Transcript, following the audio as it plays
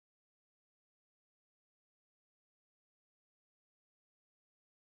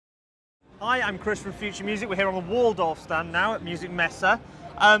Hi, I'm Chris from Future Music. We're here on the Waldorf stand now at Musikmesse.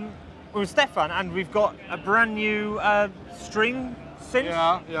 We're with Stefan and we've got a brand new string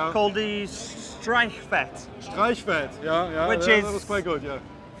synth called the Streichfett. Streichfett, yeah. Which that was quite good, yeah.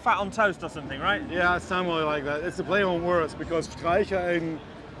 Fat on toast or something, right? Yeah, somewhat like that. It's a play on words because Streicher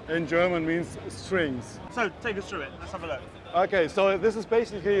in German means strings. So take us through it. Let's have a look. Okay, so this is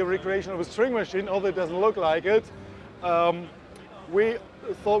basically a recreation of a string machine, although it doesn't look like it. We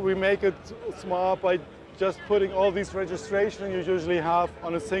thought we make it smart by just putting all these registrations you usually have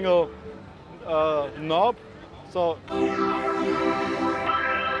on a single knob. So you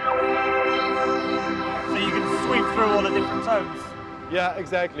can sweep through all the different tones. Yeah,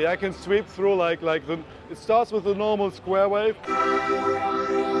 exactly. I can sweep through it starts with the normal square wave.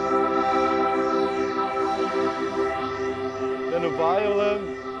 Then a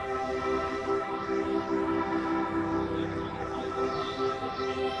violin.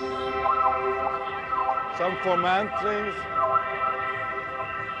 Some four-man things.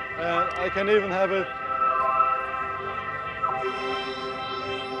 And I can even have it.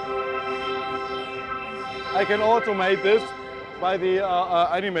 I can automate this by the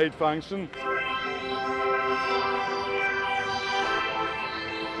animate function.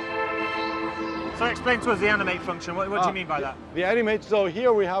 So explain to us the animate function. What do you mean by that? The animate, so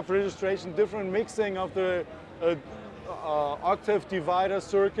here we have registration, different mixing of the octave divider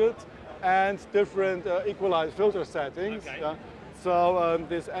circuit and different equalized filter settings. Okay. Yeah. So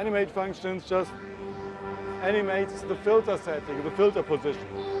this animate function just animates the filter setting, the filter position.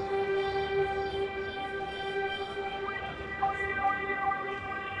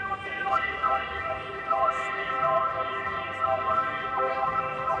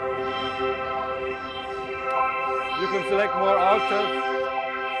 You can select more octaves.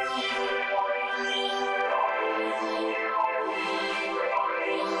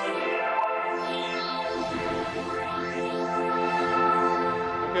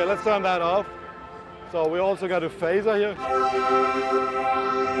 Okay, let's turn that off. So we also got a phaser here.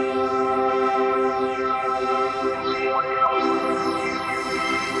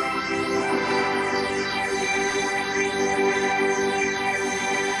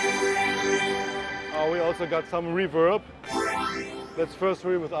 We also got some reverb. Let's first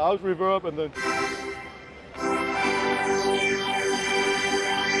read without reverb and then.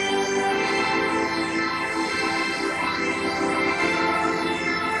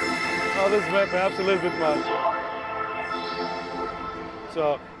 Oh, this is perhaps a little bit much.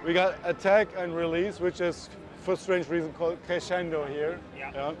 So we got attack and release, which is for strange reason called crescendo here.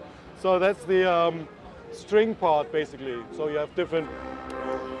 Yeah. So that's the string part basically. So you have different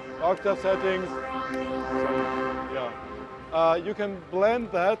octave settings. You can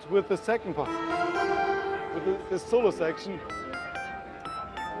blend that with the second part, with the solo section,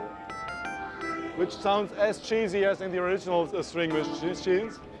 which sounds as cheesy as in the original string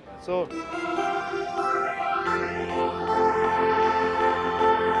machines. So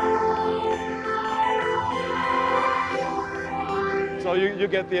you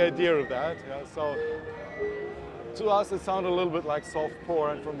get the idea of that. Yeah? So to us it sounded a little bit like soft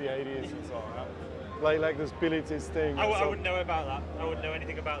porn from the 80s and so on. Like this Billy T's thing. I wouldn't know about that. I wouldn't know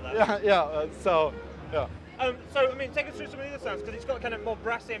anything about that. Yeah. So I mean, take us through some of the other sounds because it's got kind of more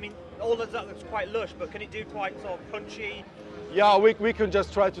brassy. I mean, all of that looks quite lush, but can it do quite sort of punchy? Yeah, we can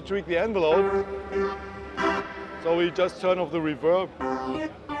just try to tweak the envelope. So we just turn off the reverb.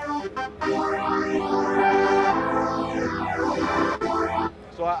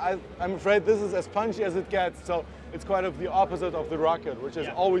 So I'm afraid this is as punchy as it gets. So it's quite of the opposite of the Rocket, which is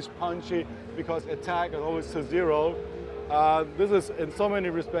always punchy because attack is always to zero. This is in so many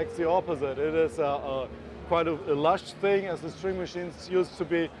respects the opposite. It is quite a lush thing as the string machines used to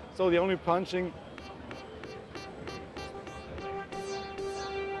be. So the only punching.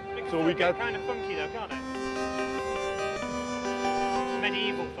 So we get kind of funky though, can't it?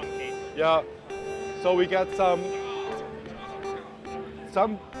 Medieval funky. Yeah. So we get some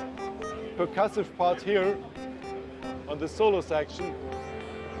percussive part here on the solo section,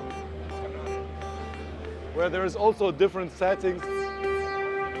 where there is also different settings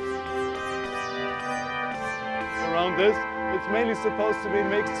around this. It's mainly supposed to be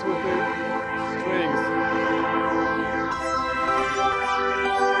mixed with the strings.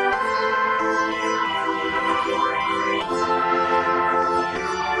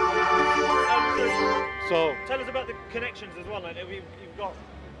 So tell us about the connections as well. Like, you've got.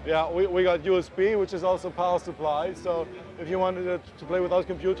 Yeah, we got USB, which is also power supply. So if you wanted to play without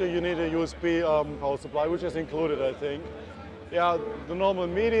computer, you need a USB power supply, which is included, I think. Yeah, the normal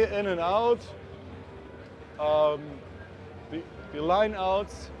MIDI in and out. The line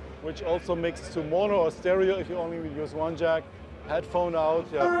outs, which also mixes to mono or stereo if you only use one jack. Headphone out,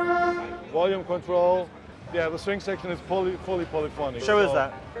 yeah. Volume control. Yeah, the string section is fully polyphonic. Show us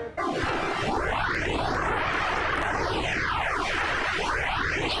that.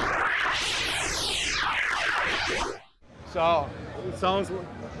 So, it sounds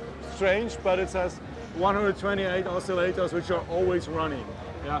strange, but it has 128 oscillators which are always running.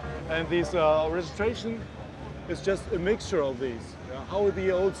 Yeah, and this registration is just a mixture of these. Yeah? How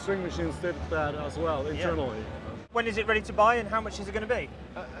the old string machines did that as well internally. Yeah. When is it ready to buy and how much is it going to be?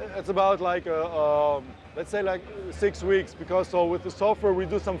 It's about like, let's say like 6 weeks, because so with the software we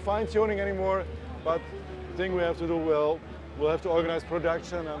do some fine tuning anymore, but the thing we have to do, we'll have to organize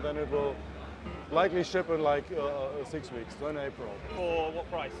production and then it will likely ship in like 6 weeks, so in April. For what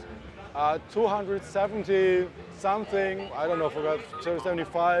price? 270 something, I don't know, forgot,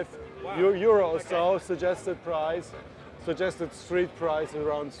 75 euro or so, suggested price. Suggested street price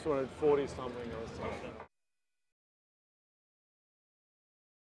around 240 something or so.